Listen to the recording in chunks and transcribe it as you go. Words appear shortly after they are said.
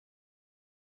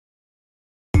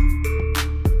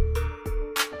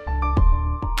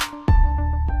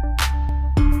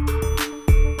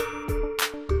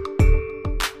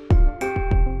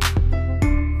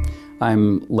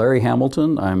I'm Larry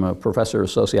Hamilton. I'm a professor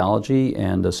of sociology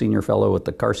and a senior fellow at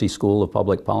the Carsey School of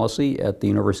Public Policy at the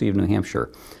University of New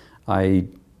Hampshire. I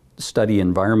study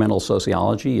environmental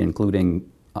sociology,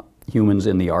 including humans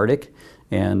in the Arctic,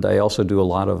 and I also do a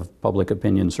lot of public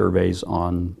opinion surveys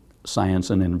on science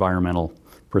and environmental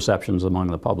perceptions among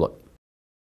the public.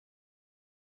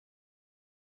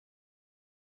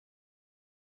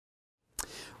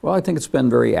 Well, I think it's been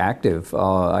very active.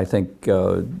 I think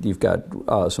you've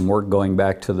got some work going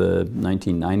back to the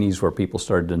 1990s where people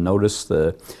started to notice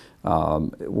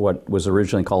what was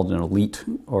originally called an elite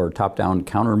or top-down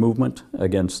counter-movement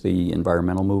against the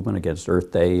environmental movement, against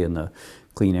Earth Day and the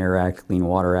Clean Air Act, Clean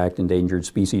Water Act, Endangered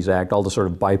Species Act, all the sort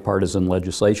of bipartisan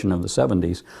legislation of the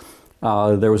 70s.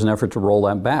 There was an effort to roll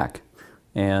that back.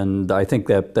 And I think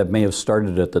that may have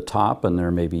started at the top, and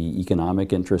there may be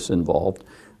economic interests involved.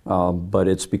 But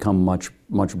it's become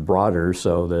much broader,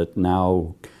 so that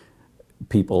now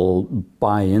people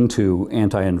buy into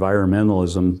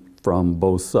anti-environmentalism from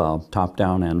both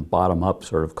top-down and bottom-up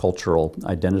sort of cultural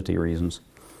identity reasons.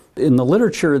 In the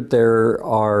literature, there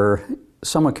are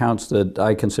some accounts that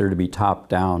I consider to be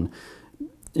top-down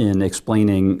in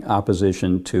explaining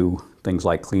opposition to things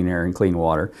like clean air and clean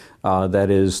water. That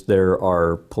is, there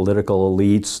are political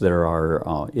elites, there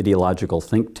are ideological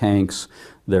think tanks,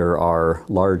 there are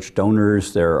large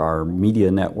donors, there are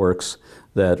media networks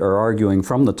that are arguing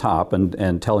from the top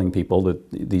and telling people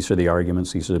that these are the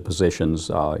arguments, these are the positions,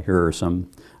 here are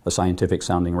a scientific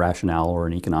sounding rationale or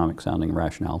an economic sounding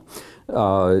rationale.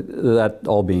 That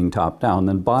all being top down.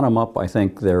 Then bottom up, I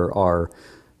think there are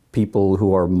people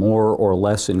who are more or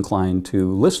less inclined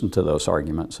to listen to those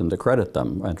arguments and to credit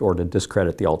them or to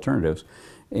discredit the alternatives.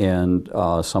 And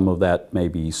some of that may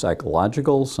be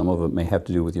psychological, some of it may have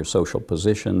to do with your social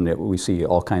position. We see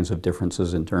all kinds of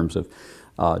differences in terms of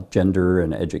gender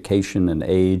and education and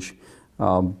age,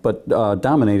 but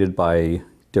dominated by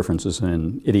differences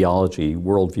in ideology,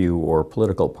 worldview, or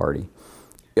political party.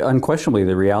 Unquestionably,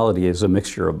 the reality is a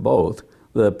mixture of both.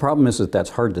 The problem is that that's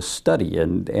hard to study,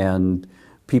 and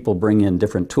people bring in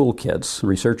different toolkits,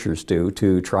 researchers do,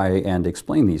 to try and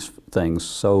explain these things,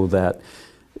 so that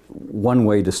one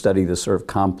way to study this sort of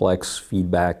complex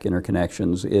feedback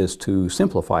interconnections is to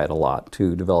simplify it a lot,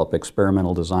 to develop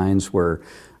experimental designs where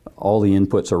all the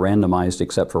inputs are randomized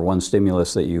except for one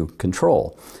stimulus that you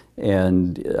control.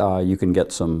 And you can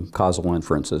get some causal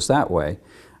inferences that way.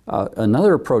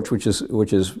 Another approach, which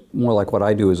is more like what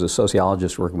I do as a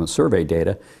sociologist working with survey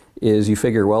data, is you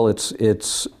figure, well,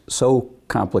 it's so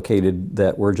complicated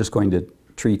that we're just going to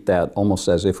treat that almost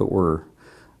as if it were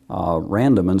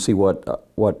random and see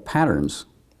what patterns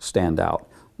stand out.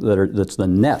 That's the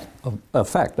net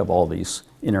effect of all these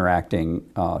interacting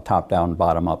top-down,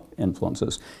 bottom-up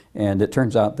influences. And it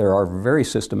turns out there are very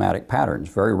systematic patterns,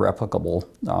 very replicable,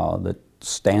 that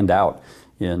stand out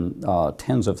in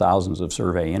tens of thousands of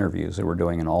survey interviews that we're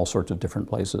doing in all sorts of different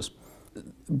places.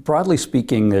 Broadly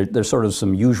speaking, there's sort of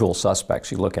some usual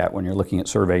suspects you look at when you're looking at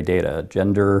survey data: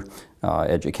 gender,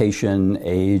 education,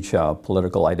 age,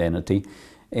 political identity.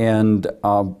 And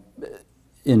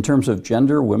in terms of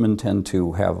gender, women tend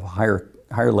to have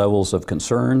higher levels of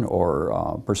concern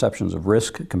or perceptions of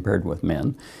risk compared with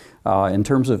men. In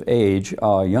terms of age,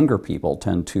 younger people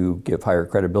tend to give higher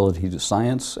credibility to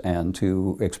science and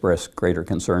to express greater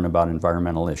concern about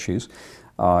environmental issues.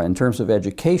 In terms of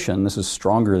education, this is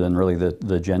stronger than really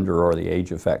the gender or the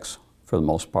age effects for the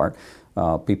most part.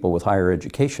 People with higher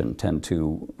education tend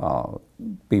to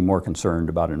be more concerned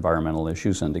about environmental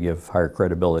issues and to give higher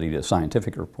credibility to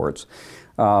scientific reports.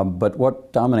 But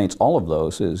what dominates all of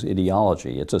those is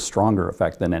ideology. It's a stronger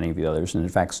effect than any of the others, and in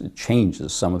fact it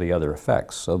changes some of the other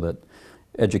effects, so that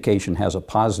education has a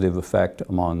positive effect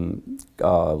among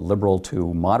liberal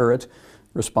to moderate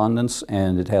respondents,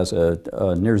 and it has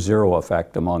a near zero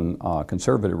effect among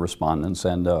conservative respondents,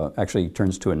 and actually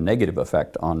turns to a negative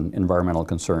effect on environmental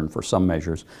concern for some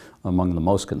measures among the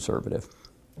most conservative.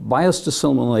 Biased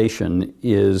assimilation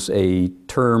is a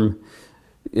term,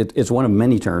 it's one of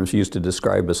many terms used to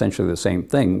describe essentially the same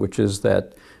thing, which is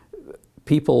that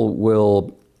people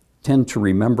will tend to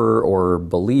remember or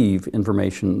believe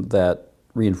information that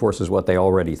reinforces what they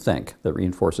already think, that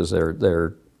reinforces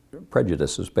their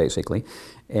prejudices, basically.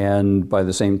 And by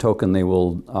the same token, they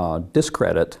will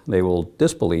discredit, they will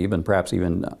disbelieve, and perhaps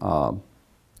even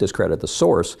discredit the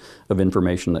source of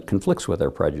information that conflicts with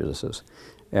their prejudices.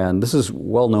 And this is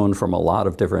well known from a lot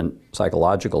of different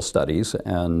psychological studies,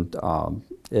 and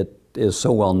it is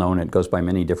so well known it goes by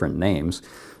many different names.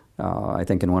 I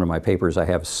think in one of my papers I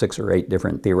have 6 or 8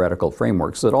 different theoretical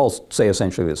frameworks that all say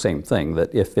essentially the same thing,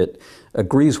 that if it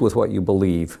agrees with what you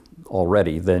believe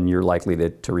already, then you're likely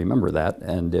to remember that,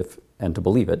 and if and to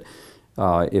believe it.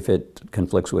 If it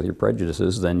conflicts with your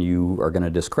prejudices, then you are going to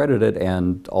discredit it,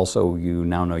 and also you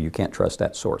now know you can't trust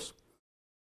that source.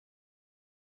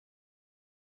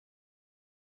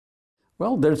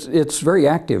 Well, it's very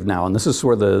active now, and this is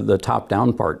where the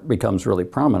top-down part becomes really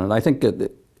prominent. I think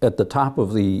at the top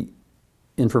of the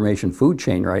information food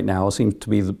chain right now seems to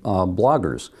be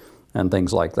bloggers and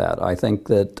things like that. I think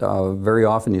that very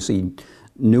often you see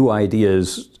new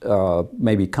ideas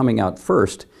maybe coming out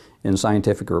first in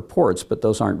scientific reports, but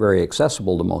those aren't very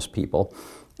accessible to most people.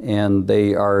 And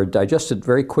they are digested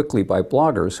very quickly by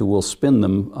bloggers who will spin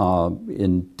them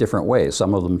in different ways,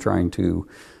 some of them trying to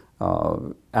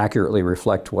accurately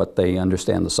reflect what they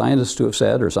understand the scientists to have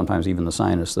said, or sometimes even the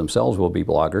scientists themselves will be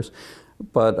bloggers.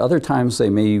 But other times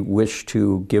they may wish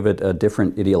to give it a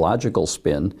different ideological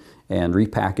spin and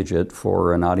repackage it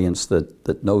for an audience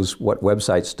that knows what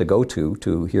websites to go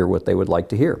to hear what they would like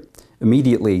to hear.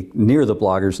 Immediately near the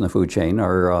bloggers in the food chain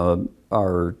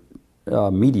are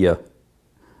media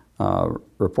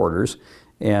reporters,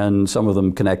 and some of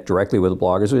them connect directly with the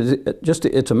bloggers.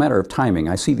 It's a matter of timing.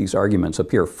 I see these arguments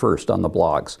appear first on the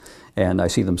blogs, and I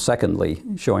see them secondly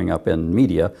showing up in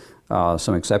media.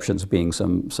 Some exceptions being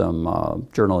some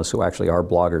journalists who actually are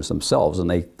bloggers themselves, and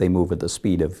they move at the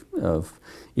speed of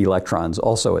electrons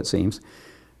also, it seems.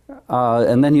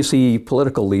 And then you see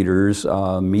political leaders,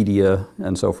 media,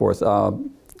 and so forth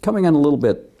coming in a little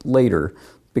bit later,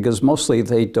 because mostly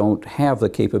they don't have the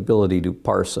capability to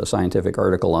parse a scientific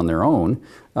article on their own,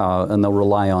 and they'll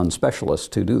rely on specialists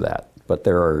to do that. But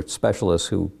there are specialists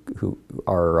who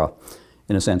are,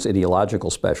 in a sense, ideological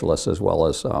specialists, as well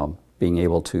as being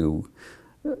able to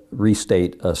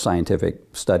restate a scientific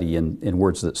study in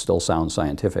words that still sound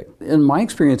scientific. In my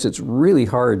experience, it's really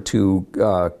hard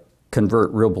to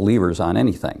convert real believers on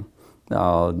anything,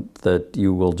 that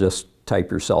you will just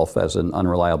type yourself as an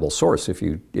unreliable source if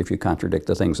you contradict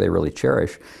the things they really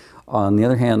cherish. On the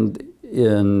other hand,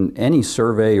 in any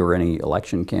survey or any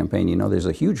election campaign, you know, there's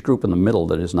a huge group in the middle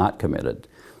that is not committed,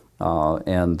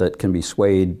 and that can be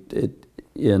swayed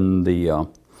in the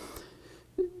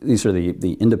these are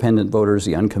the independent voters,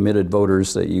 the uncommitted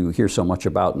voters that you hear so much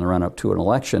about in the run-up to an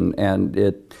election, and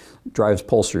it drives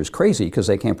pollsters crazy because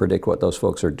they can't predict what those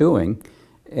folks are doing.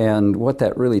 And what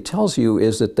that really tells you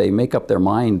is that they make up their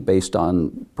mind based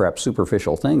on perhaps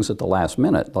superficial things at the last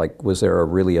minute, like was there a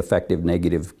really effective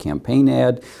negative campaign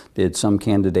ad? Did some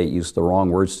candidate use the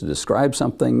wrong words to describe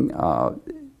something?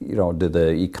 You know, did the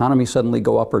economy suddenly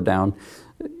go up or down?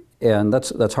 And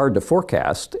that's hard to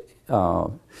forecast.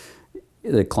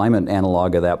 The climate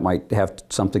analog of that might have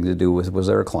something to do with, was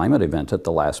there a climate event at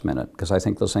the last minute? Because I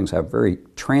think those things have very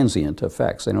transient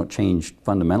effects. They don't change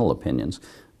fundamental opinions,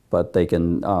 but they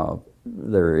can,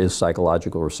 there is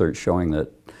psychological research showing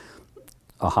that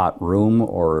a hot room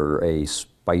or a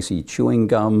spicy chewing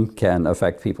gum can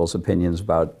affect people's opinions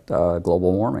about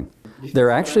global warming.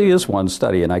 There actually is one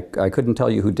study, and I couldn't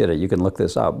tell you who did it. You can look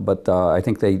this up, but I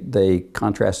think they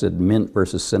contrasted mint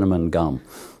versus cinnamon gum.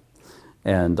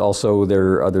 And also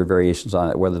there are other variations on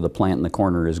it, whether the plant in the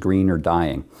corner is green or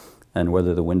dying, and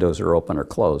whether the windows are open or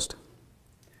closed.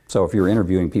 So if you're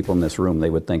interviewing people in this room,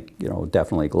 they would think, you know,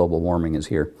 definitely global warming is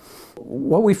here.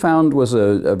 What we found was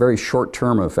a very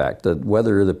short-term effect, that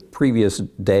whether the previous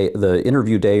day, the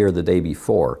interview day or the day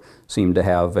before, seemed to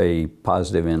have a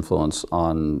positive influence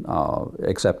on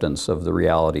acceptance of the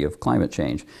reality of climate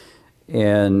change.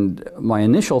 And my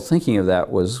initial thinking of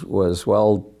that was,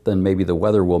 well, then maybe the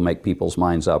weather will make people's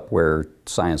minds up where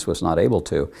science was not able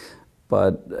to.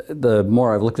 But the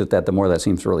more I've looked at that, the more that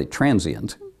seems really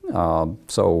transient.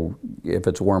 So if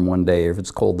it's warm one day, if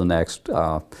it's cold the next,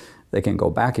 they can go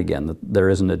back again. There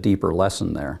isn't a deeper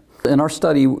lesson there. In our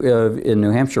study in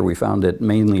New Hampshire, we found it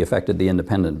mainly affected the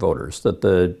independent voters, that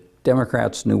the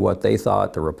Democrats knew what they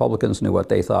thought, the Republicans knew what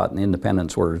they thought, and the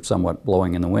independents were somewhat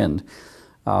blowing in the wind.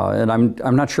 And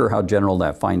I'm not sure how general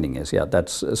that finding is yet.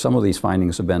 Some of these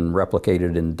findings have been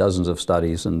replicated in dozens of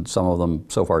studies, and some of them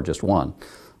so far just one.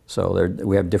 So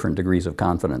we have different degrees of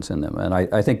confidence in them. And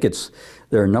I think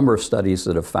there are a number of studies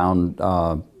that have found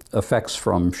effects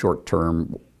from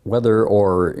short-term weather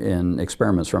or in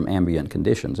experiments from ambient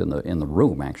conditions in the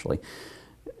room, actually.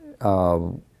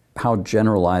 How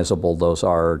generalizable those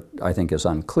are, I think, is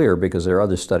unclear, because there are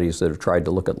other studies that have tried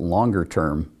to look at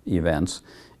longer-term events,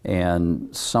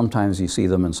 and sometimes you see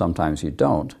them and sometimes you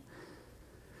don't.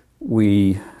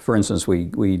 For instance,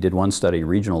 we did one study,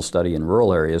 regional study in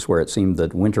rural areas, where it seemed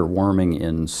that winter warming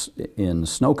in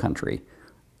snow country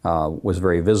was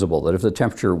very visible. That if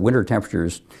the winter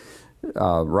temperatures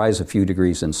rise a few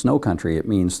degrees in snow country, it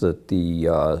means that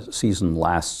the season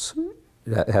lasts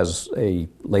has a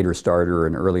later start or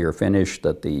an earlier finish,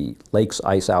 that the lakes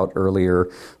ice out earlier,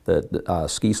 that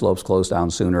ski slopes close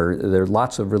down sooner. There are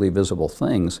lots of really visible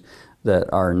things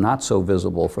that are not so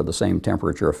visible for the same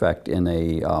temperature effect in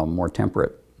a more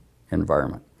temperate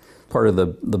environment. Part of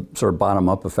the sort of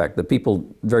bottom-up effect that people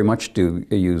very much do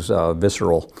use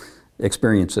visceral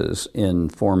experiences in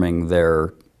forming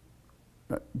their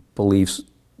beliefs.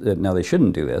 Now, they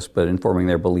shouldn't do this, but informing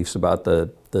their beliefs about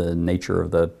the nature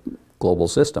of the global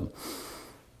system.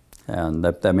 And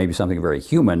that may be something very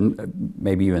human.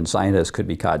 Maybe even scientists could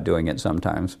be caught doing it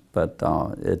sometimes, but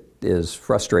it is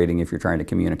frustrating if you're trying to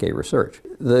communicate research.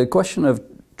 The question of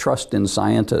trust in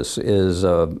scientists is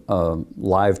a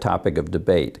live topic of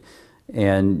debate.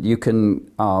 And you can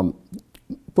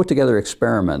put together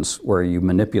experiments where you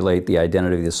manipulate the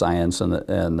identity of the science and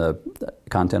the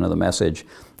content of the message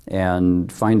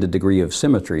and find a degree of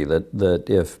symmetry that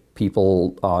if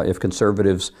people, if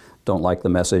conservatives don't like the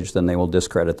message, then they will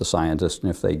discredit the scientist, and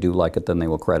if they do like it, then they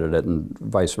will credit it, and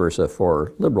vice versa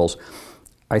for liberals.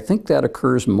 I think that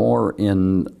occurs more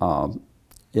in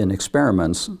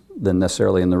experiments than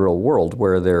necessarily in the real world,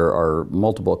 where there are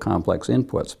multiple complex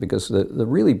inputs, because the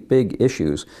really big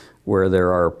issues where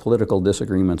there are political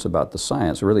disagreements about the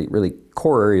science, really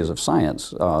core areas of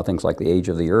science, things like the age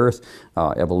of the Earth,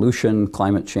 evolution,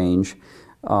 climate change,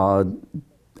 are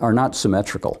not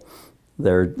symmetrical.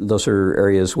 Those are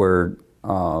areas where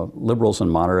liberals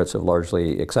and moderates have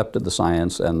largely accepted the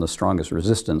science, and the strongest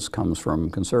resistance comes from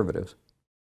conservatives.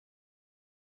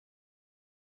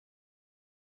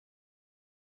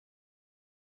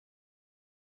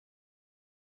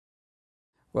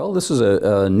 Well, this is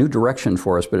a new direction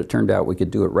for us, but it turned out we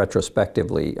could do it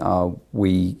retrospectively.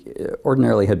 We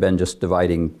ordinarily had been just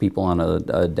dividing people on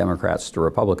a Democrats to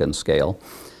Republican scale,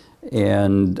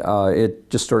 and it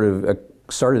just sort of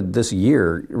started this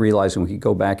year realizing we could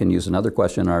go back and use another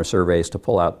question in our surveys to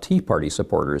pull out Tea Party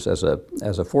supporters as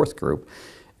a fourth group.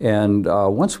 And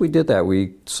once we did that,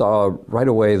 we saw right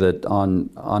away that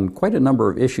on quite a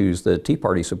number of issues, the Tea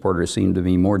Party supporters seemed to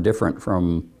be more different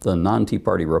from the non-Tea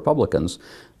Party Republicans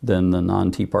than the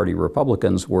non-Tea Party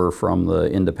Republicans were from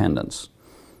the independents.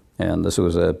 And this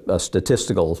was a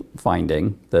statistical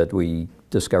finding that we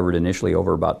discovered initially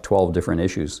over about 12 different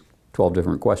issues, 12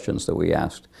 different questions that we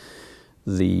asked.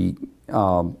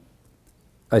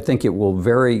 I think it will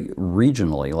vary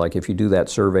regionally. Like if you do that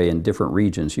survey in different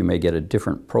regions, you may get a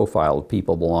different profile of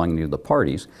people belonging to the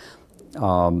parties.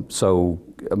 So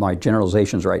my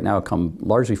generalizations right now come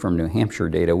largely from New Hampshire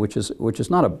data, which is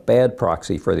not a bad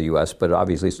proxy for the U.S., but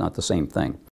obviously it's not the same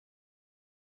thing.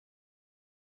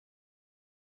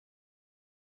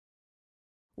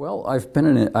 Well,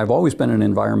 I've always been an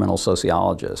environmental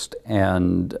sociologist,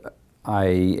 and I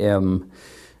am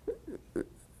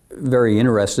very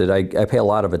interested. I pay a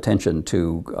lot of attention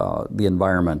to the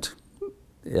environment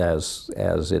as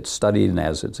it's studied and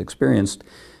as it's experienced.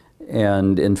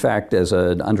 And in fact, as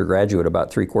an undergraduate, about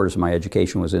 3/4 of my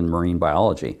education was in marine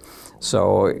biology.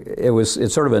 So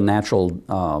it's sort of a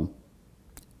natural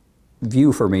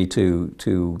view for me to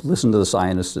listen to the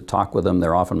scientists, to talk with them.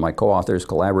 They're often my co-authors,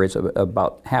 collaborates.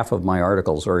 About half of my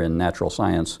articles are in natural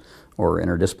science or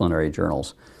interdisciplinary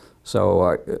journals.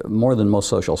 So more than most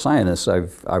social scientists,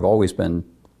 I've always been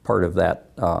part of that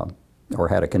or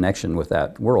had a connection with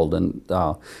that world. And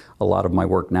a lot of my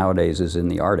work nowadays is in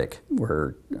the Arctic,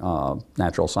 where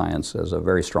natural science has a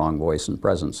very strong voice and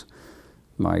presence.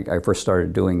 I first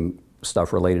started doing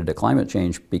stuff related to climate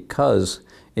change because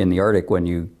in the Arctic, when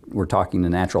you were talking to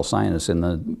natural scientists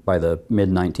by the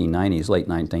mid-1990s, late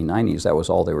 1990s, that was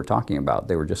all they were talking about.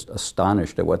 They were just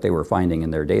astonished at what they were finding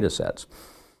in their data sets.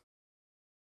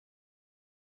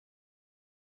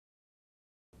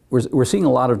 We're seeing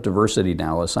a lot of diversity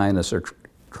now as scientists are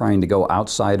trying to go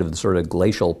outside of the sort of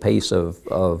glacial pace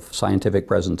of scientific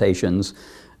presentations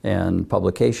and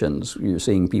publications. You're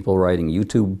seeing people writing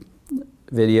YouTube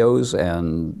videos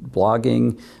and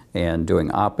blogging and doing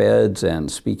op-eds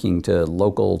and speaking to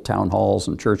local town halls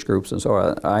and church groups and so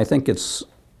on. I think it's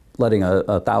letting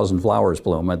a thousand flowers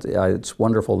bloom. It's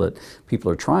wonderful that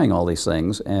people are trying all these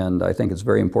things, and I think it's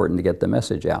very important to get the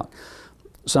message out.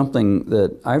 Something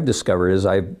that I've discovered, as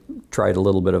I've tried a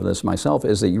little bit of this myself,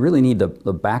 is that you really need the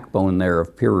backbone there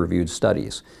of peer-reviewed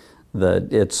studies.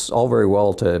 That it's all very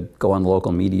well to go on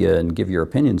local media and give your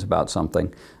opinions about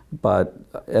something, but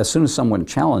as soon as someone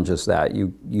challenges that,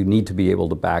 you need to be able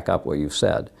to back up what you've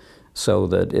said, so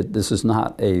that this is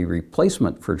not a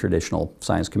replacement for traditional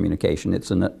science communication.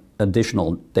 It's an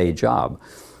additional day job.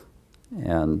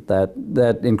 And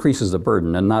that increases the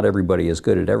burden, and not everybody is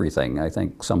good at everything. I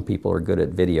think some people are good at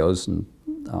videos, and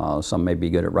some may be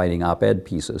good at writing op-ed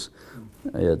pieces.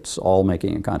 it's all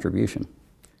making a contribution.